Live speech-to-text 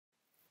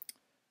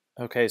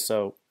Okay,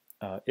 so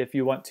if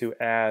you want to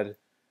add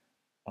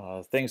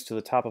things to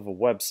the top of a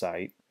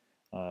website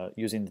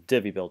using the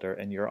Divi builder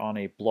and you're on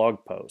a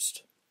blog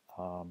post,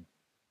 um,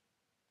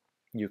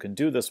 you can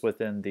do this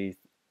within the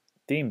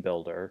theme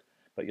builder,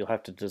 but you'll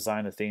have to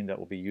design a theme that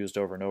will be used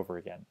over and over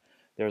again.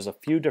 There's a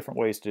few different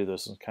ways to do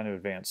this. It's kind of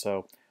advanced.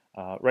 So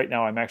right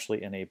now I'm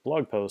actually in a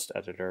blog post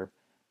editor,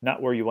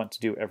 not where you want to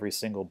do every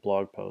single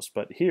blog post,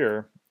 but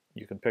here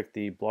you can pick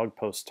the blog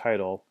post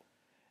title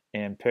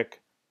and pick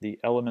the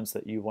elements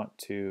that you want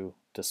to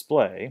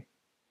display.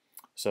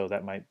 So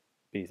that might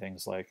be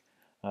things like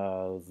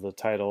the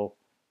title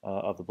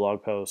of the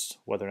blog post,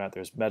 whether or not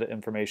there's meta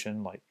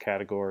information like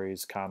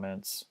categories,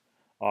 comments,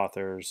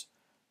 authors,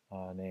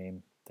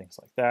 name, things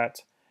like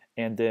that,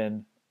 and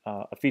then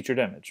a featured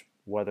image,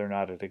 whether or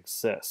not it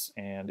exists,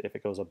 and if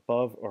it goes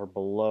above or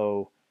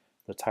below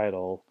the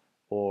title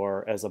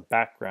or as a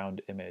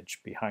background image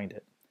behind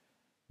it.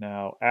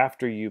 Now,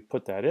 after you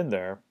put that in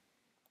there,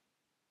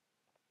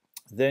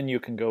 then you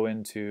can go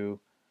into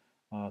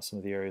some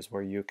of the areas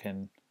where you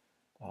can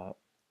uh,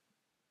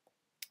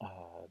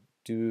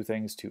 do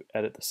things to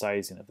edit the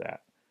sizing of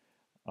that.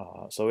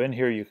 So in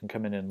here you can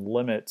come in and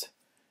limit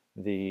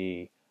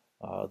the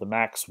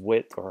max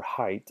width or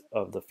height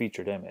of the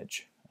featured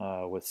image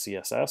with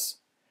CSS.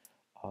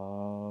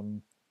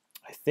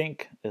 I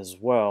think as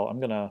well, I'm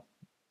gonna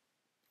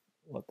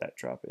let that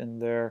drop in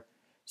there.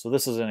 So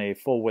this is in a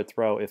full width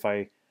row. If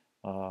I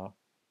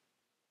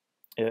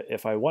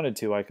wanted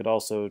to, I could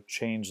also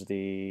change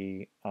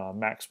the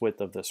max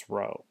width of this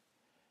row.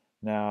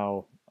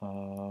 Now,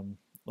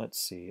 let's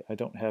see, I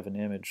don't have an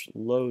image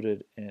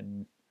loaded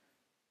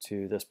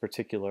into this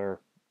particular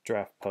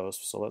draft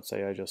post. So let's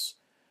say I just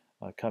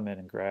come in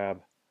and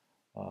grab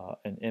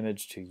an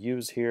image to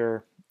use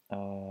here.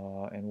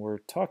 And we're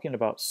talking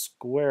about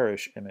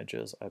squarish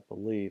images, I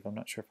believe. I'm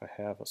not sure if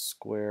I have a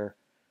square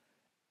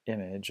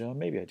image.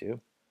 Maybe I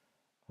do.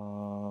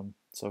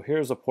 So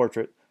here's a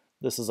portrait.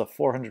 This is a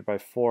 400 by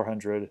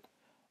 400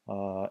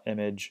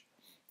 image,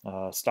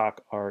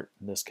 stock art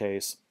in this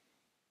case.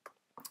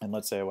 And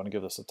let's say I want to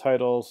give this a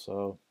title.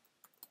 So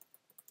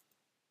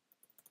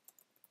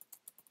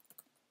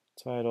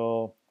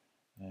title,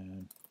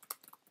 and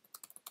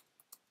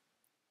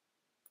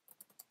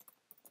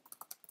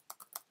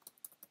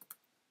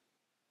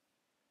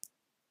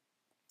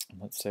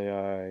let's say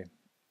I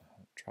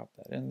drop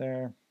that in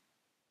there,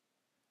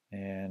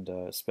 and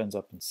it spins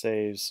up and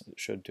saves. It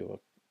should do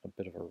a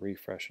bit of a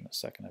refresh in a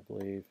second, I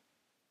believe.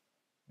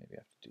 Maybe I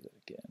have to do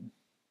that again.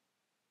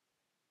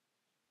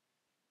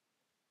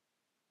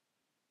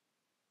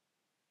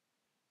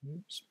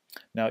 Oops.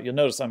 Now you'll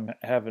notice I'm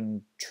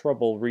having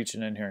trouble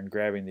reaching in here and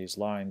grabbing these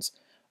lines.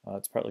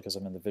 It's partly because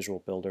I'm in the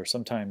visual builder.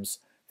 Sometimes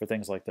for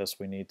things like this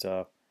we need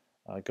to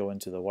go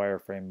into the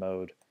wireframe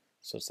mode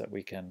such that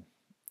we can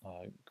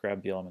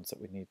grab the elements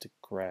that we need to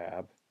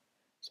grab.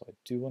 So I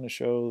do want to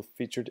show the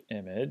featured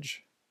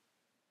image,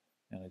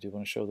 and I do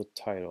want to show the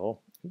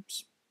title.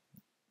 Oops.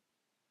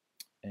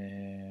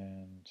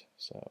 And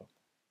so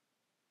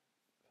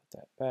put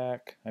that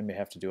back. I may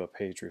have to do a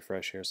page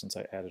refresh here since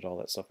I added all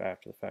that stuff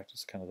after the fact.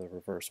 It's kind of the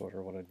reverse order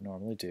of what I'd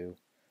normally do.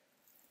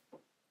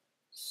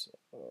 So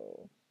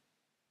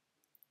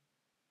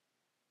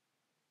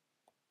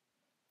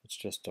let's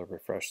just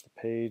refresh the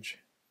page.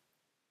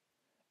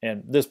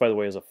 And this, by the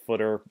way, is a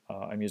footer.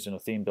 I'm using a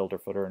theme builder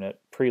footer, and it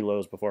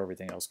preloads before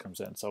everything else comes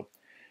in. So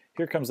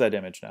here comes that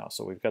image now.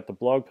 So we've got the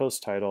blog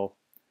post title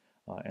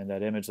and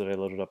that image that I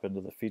loaded up into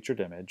the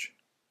featured image.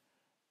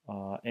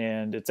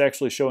 And it's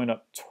actually showing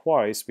up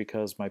twice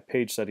because my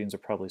page settings are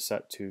probably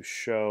set to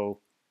show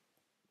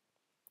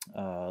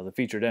the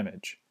featured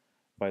image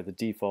by the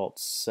default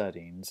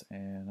settings.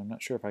 And I'm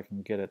not sure if I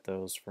can get at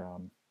those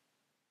from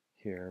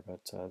here,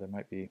 but there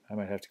might be. I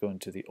might have to go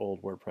into the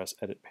old WordPress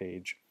edit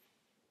page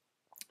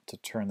to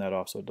turn that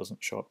off so it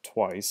doesn't show up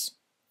twice.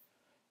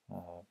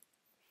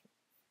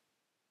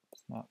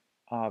 It's not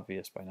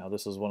obvious by now.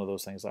 This is one of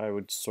those things I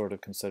would sort of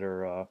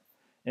consider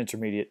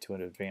intermediate to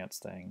an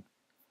advanced thing.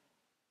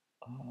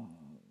 Yeah,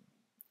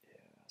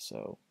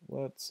 so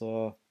let's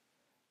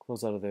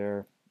close out of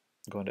there,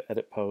 go into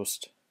edit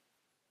post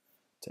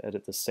to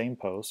edit the same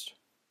post,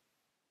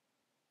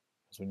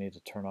 because we need to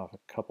turn off a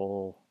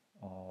couple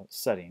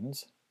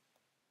settings.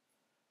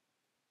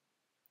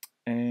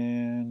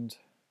 And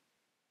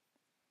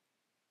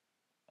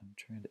I'm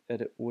trying to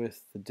edit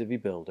with the Divi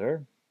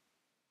builder.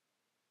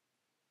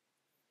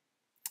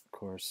 Of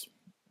course,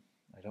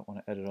 I don't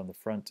want to edit on the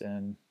front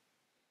end.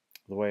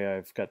 The way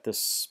I've got this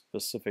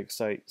specific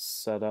site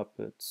set up,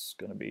 it's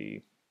going to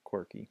be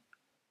quirky.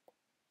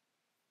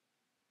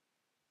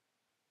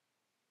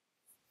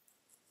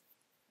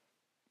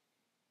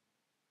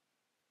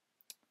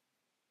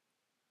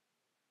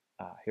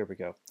 Here we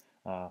go.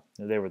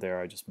 They were there,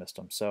 I just missed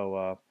them.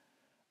 So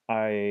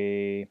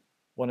I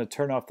want to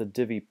turn off the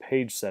Divi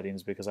page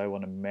settings because I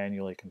want to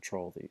manually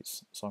control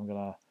these. So I'm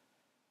going to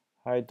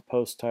hide the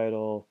post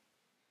title,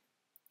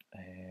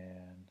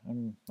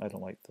 and I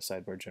don't like the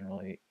sidebar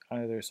generally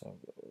either, so I'll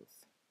go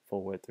with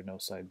full width or no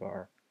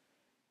sidebar.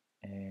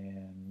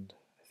 And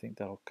I think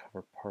that'll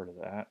cover part of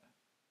that.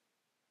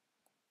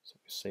 So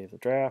we save the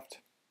draft.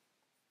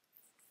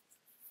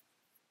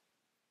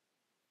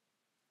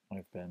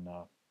 I've been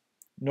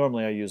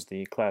normally I use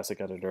the classic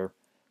editor,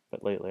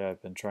 but lately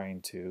I've been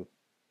trying to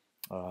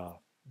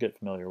get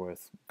familiar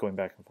with going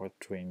back and forth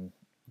between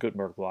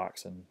Gutenberg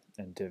blocks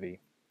and Divi.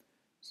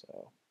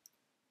 So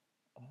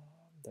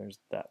there's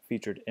that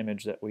featured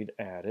image that we'd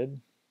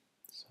added.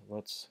 So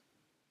let's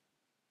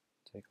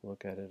take a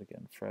look at it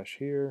again fresh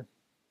here.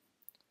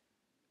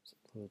 So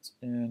it loads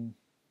in.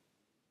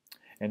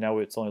 And now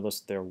it's only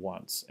listed there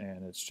once,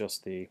 and it's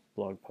just the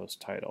blog post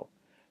title.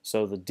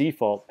 So the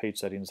default page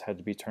settings had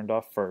to be turned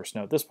off first.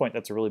 Now at this point,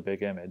 that's a really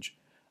big image,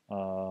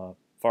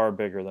 far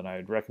bigger than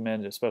I'd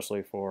recommend,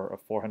 especially for a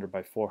 400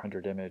 by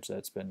 400 image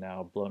that's been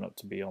now blown up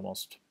to be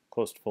almost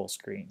close to full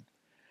screen.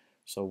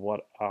 So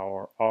what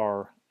are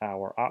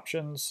our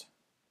options?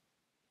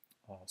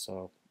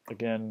 So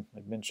again,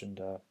 I mentioned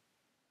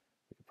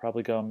we could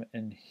probably come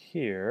in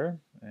here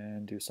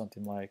and do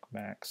something like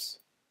max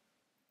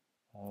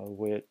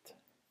width.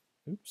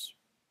 Oops.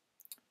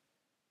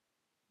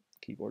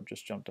 Keyboard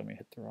just jumped on me,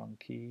 hit the wrong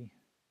key.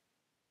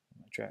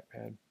 My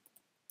trackpad.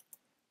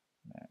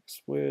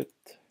 Max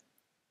width,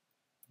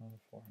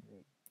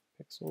 400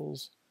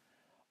 pixels.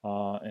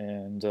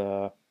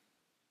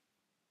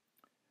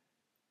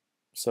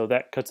 So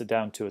that cuts it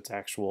down to its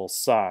actual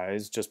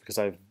size, just because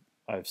I've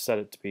set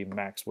it to be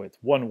max width.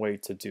 One way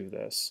to do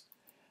this.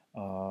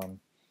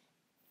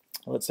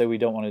 Let's say we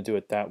don't want to do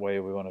it that way.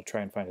 We want to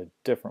try and find a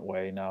different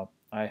way. Now,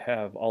 I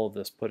have all of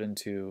this put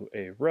into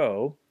a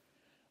row,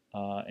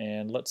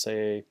 and let's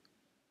say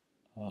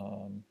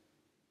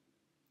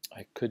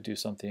I could do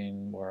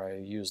something where I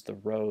use the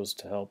rows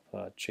to help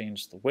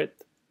change the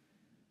width,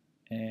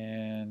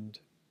 and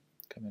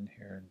come in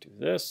here and do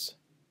this.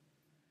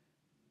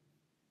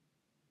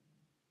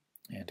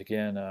 And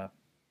again, I'm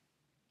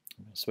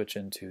going to switch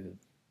into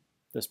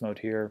this mode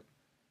here,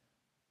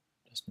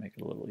 just to make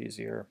it a little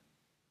easier.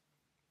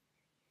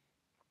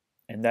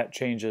 And that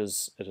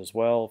changes it as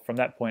well. From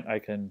that point, I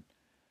can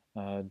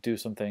do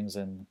some things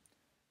in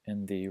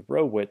the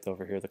row width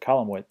over here, the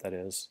column width that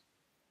is,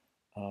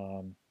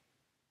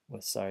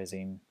 with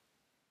sizing.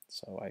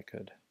 So I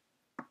could,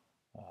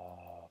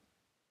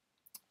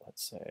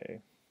 let's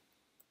say,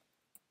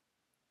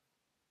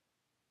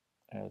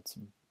 add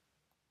some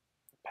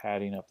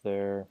padding up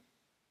there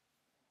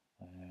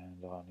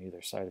and on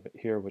either side of it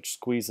here, which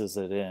squeezes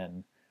it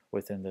in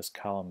within this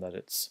column that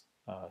it's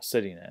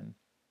sitting in.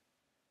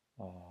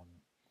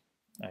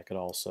 I could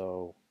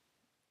also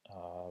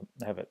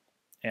have it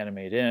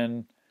animate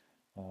in,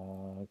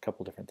 a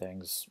couple different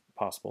things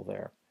possible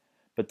there.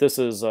 But this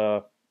is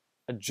a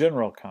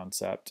general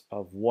concept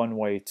of one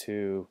way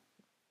to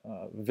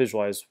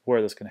visualize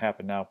where this can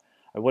happen. Now,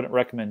 I wouldn't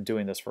recommend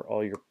doing this for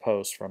all your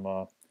posts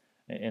from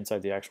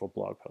inside the actual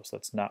blog post.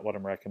 That's not what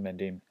I'm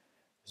recommending.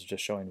 This is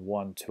just showing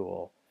one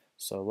tool.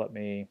 So let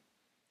me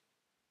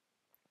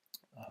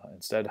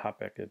instead hop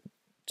back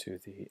into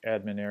the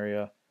admin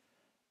area,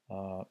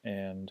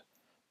 and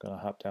I'm going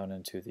to hop down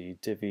into the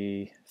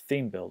Divi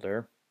theme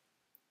builder.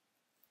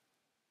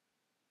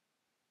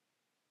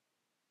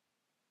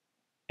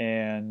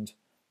 And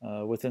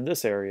within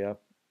this area,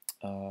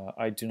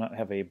 I do not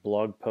have a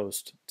blog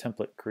post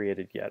template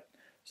created yet,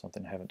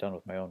 something I haven't done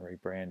with my own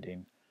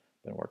rebranding.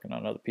 Been working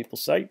on other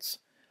people's sites.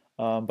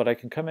 But I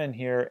can come in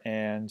here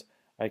and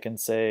I can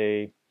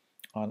say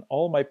on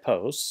all my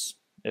posts,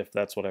 if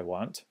that's what I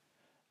want,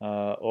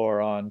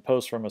 or on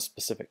posts from a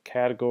specific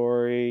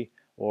category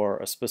or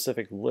a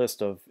specific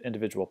list of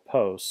individual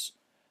posts,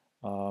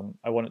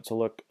 I want it to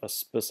look a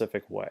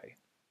specific way.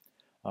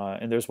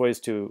 And there's ways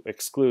to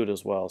exclude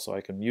as well, so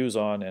I can use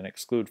on and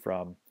exclude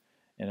from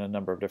in a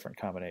number of different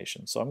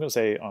combinations. So I'm going to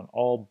say on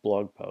all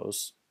blog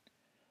posts,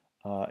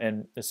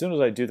 and as soon as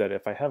I do that,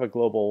 if I have a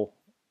global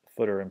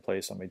footer in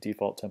place on my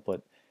default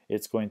template,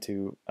 it's going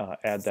to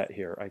add that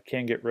here. I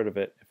can get rid of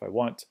it if I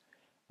want,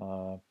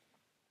 or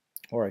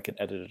I can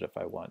edit it if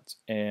I want.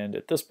 And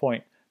at this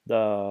point,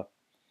 what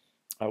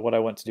I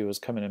want to do is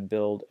come in and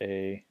build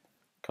a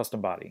custom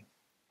body.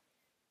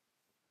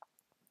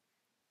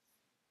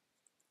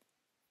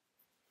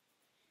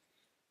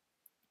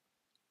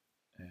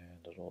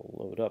 And it'll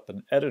load up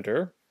an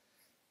editor.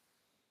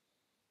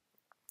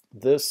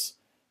 This,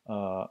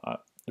 the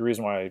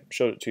reason why I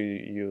showed it to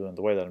you in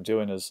the way that I'm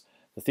doing is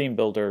the theme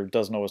builder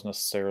doesn't always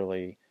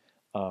necessarily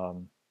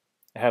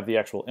have the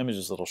actual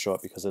images that'll show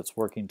up, because it's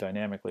working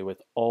dynamically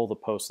with all the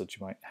posts that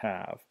you might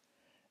have.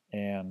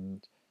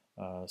 And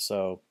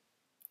so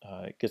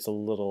it gets a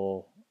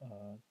little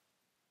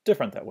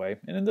different that way.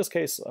 And in this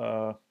case,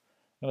 I'm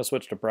going to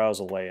switch to browse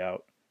a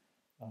layout.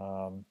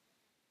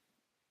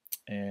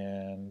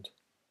 And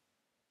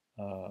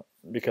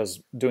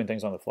because doing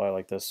things on the fly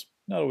like this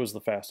not always the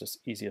fastest,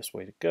 easiest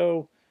way to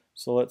go.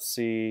 So let's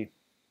see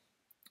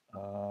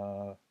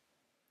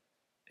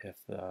if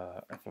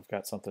I've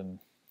got something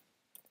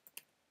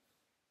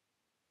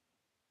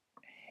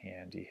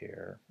handy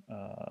here.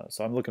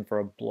 So I'm looking for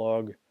a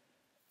blog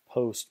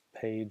post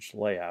page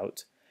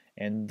layout,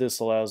 And this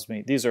allows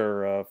me, these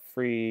are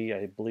free,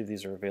 I believe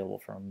these are available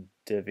from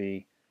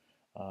Divi.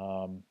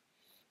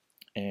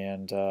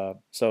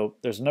 So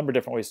there's a number of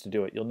different ways to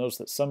do it. You'll notice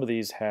that some of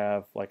these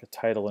have like a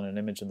title and an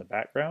image in the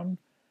background.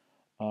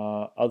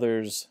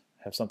 Others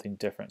have something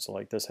different. So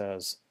like this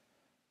has,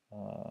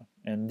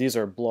 and these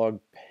are blog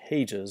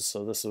pages,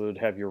 so this would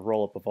have your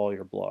roll-up of all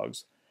your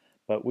blogs.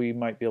 But we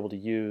might be able to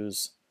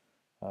use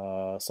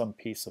some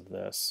piece of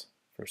this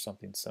for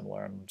something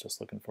similar. I'm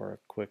just looking for a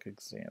quick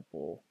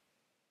example.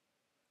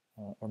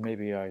 Or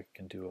maybe I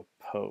can do a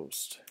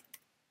post.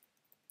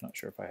 Not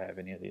sure if I have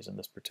any of these in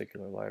this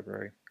particular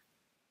library.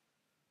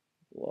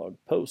 Blog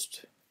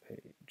post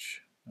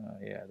page.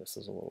 Yeah, this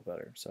is a little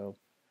better. So,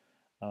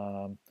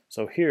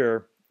 so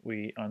here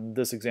on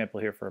this example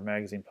here for a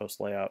magazine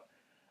post layout,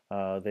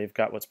 they've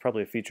got what's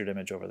probably a featured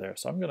image over there.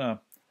 So I'm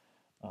gonna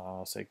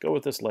say go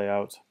with this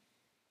layout,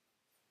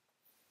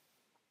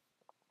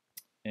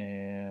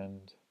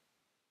 and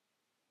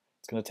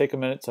it's going to take a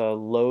minute to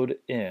load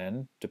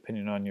in,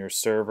 depending on your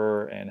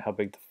server and how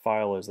big the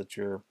file is that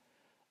you're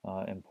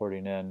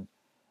importing in.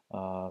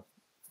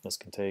 This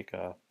can take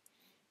a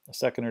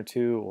second or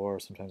two, or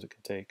sometimes it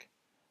can take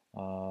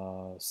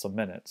some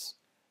minutes.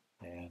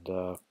 And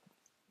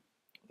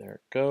there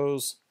it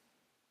goes.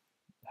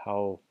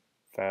 How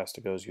fast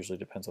it goes usually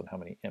depends on how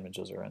many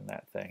images are in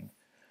that thing.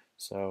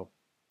 So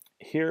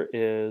here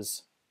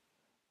is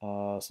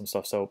some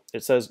stuff. So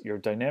it says your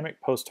dynamic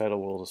post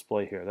title will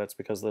display here. That's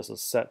because this is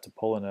set to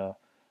pull in a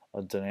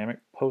dynamic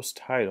post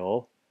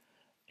title.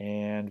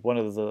 And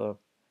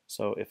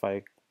so if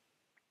I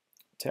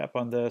tap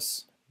on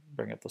this,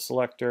 bring up the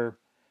selector,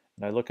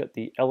 and I look at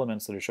the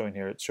elements that are showing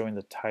here, it's showing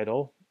the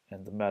title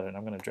and the meta. And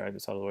I'm going to drag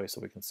this out of the way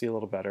so we can see a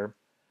little better.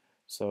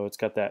 So it's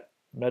got that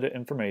meta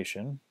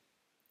information.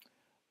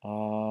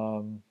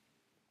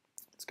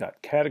 It's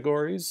got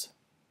categories.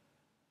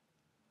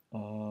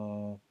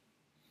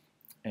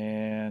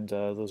 And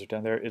those are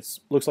down there. It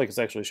looks like it's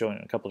actually showing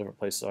in a couple different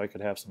places, so I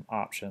could have some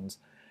options.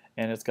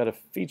 And it's got a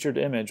featured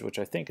image, which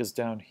I think is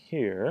down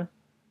here.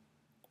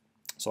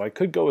 So I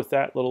could go with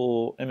that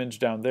little image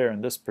down there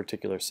in this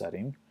particular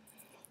setting.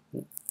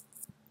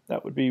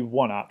 That would be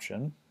one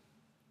option.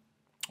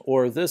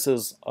 Or this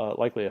is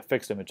likely a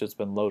fixed image. It's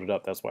been loaded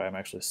up. That's why I'm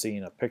actually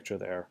seeing a picture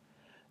there.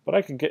 But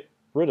I could get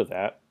rid of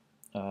that.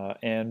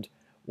 And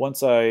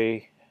once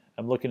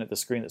I'm looking at the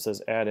screen that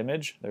says add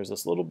image, there's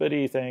this little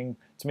bitty thing.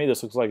 To me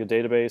this looks like a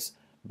database,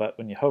 but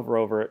when you hover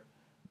over it,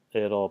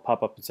 it'll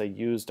pop up and say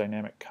use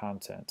dynamic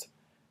content.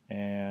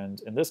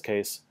 And in this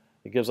case,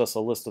 it gives us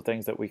a list of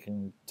things that we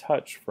can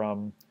touch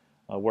from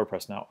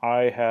WordPress. Now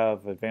I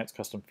have advanced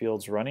custom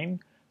fields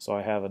running, so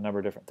I have a number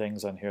of different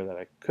things on here that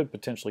I could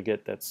potentially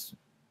get that's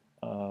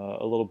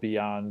a little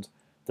beyond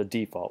the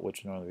default,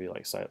 which would normally be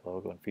like site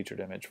logo and featured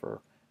image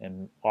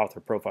and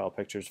author profile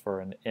pictures for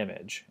an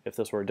image. If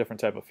this were a different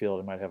type of field,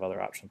 it might have other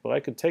options. But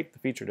I could take the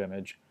featured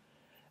image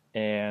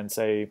and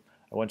say,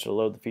 I want you to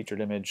load the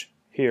featured image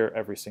here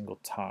every single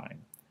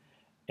time.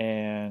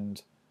 And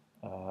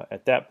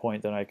at that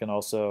point, then I can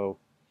also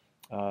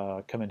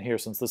come in here.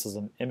 Since this is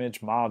an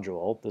image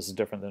module, this is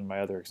different than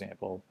my other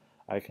example,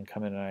 I can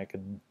come in and I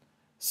can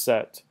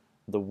set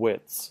the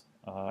widths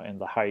and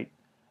the height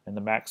and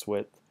the max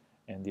width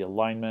and the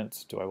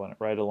alignment. Do I want it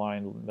right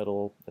aligned,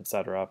 middle,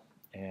 etc.,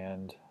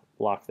 and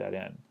lock that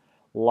in.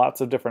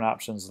 Lots of different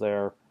options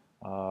there.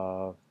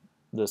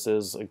 This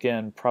is,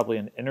 again, probably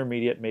an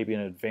intermediate, maybe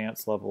an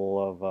advanced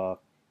level of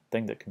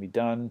thing that can be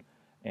done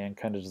and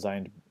kind of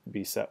designed to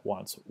be set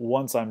once.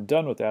 Once I'm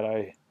done with that,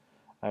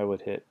 I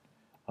would hit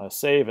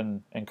save,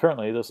 and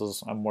currently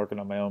I'm working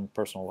on my own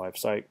personal live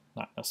site,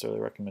 not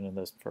necessarily recommending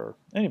this for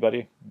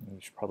anybody. You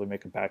should probably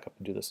make a backup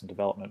and do this in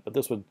development, but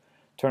this would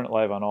turn it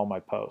live on all my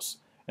posts,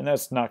 and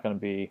that's not going to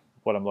be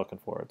what I'm looking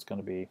for. It's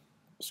going to be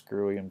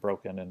screwy and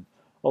broken and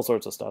all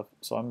sorts of stuff,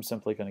 so I'm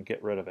simply going to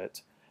get rid of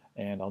it,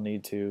 and I'll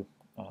need to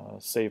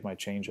save my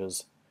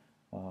changes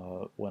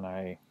when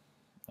I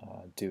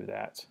do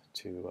that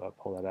to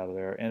pull that out of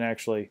there. And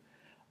actually,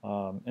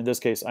 in this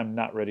case, I'm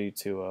not ready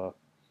to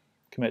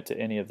commit to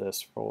any of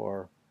this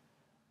for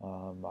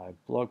my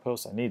blog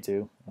posts. I need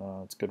to.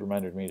 It's a good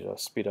reminder to me to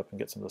speed up and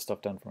get some of the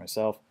stuff done for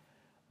myself.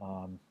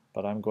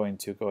 But I'm going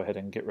to go ahead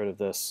and get rid of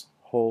this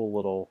whole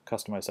little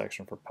customized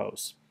section for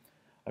posts.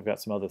 I've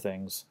got some other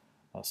things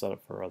set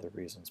up for other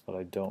reasons, but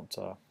I don't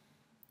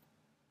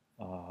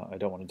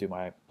want to do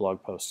my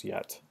blog posts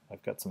yet.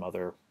 I've got some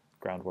other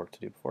groundwork to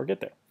do before I get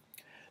there.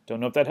 Don't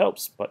know if that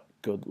helps, but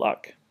good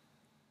luck.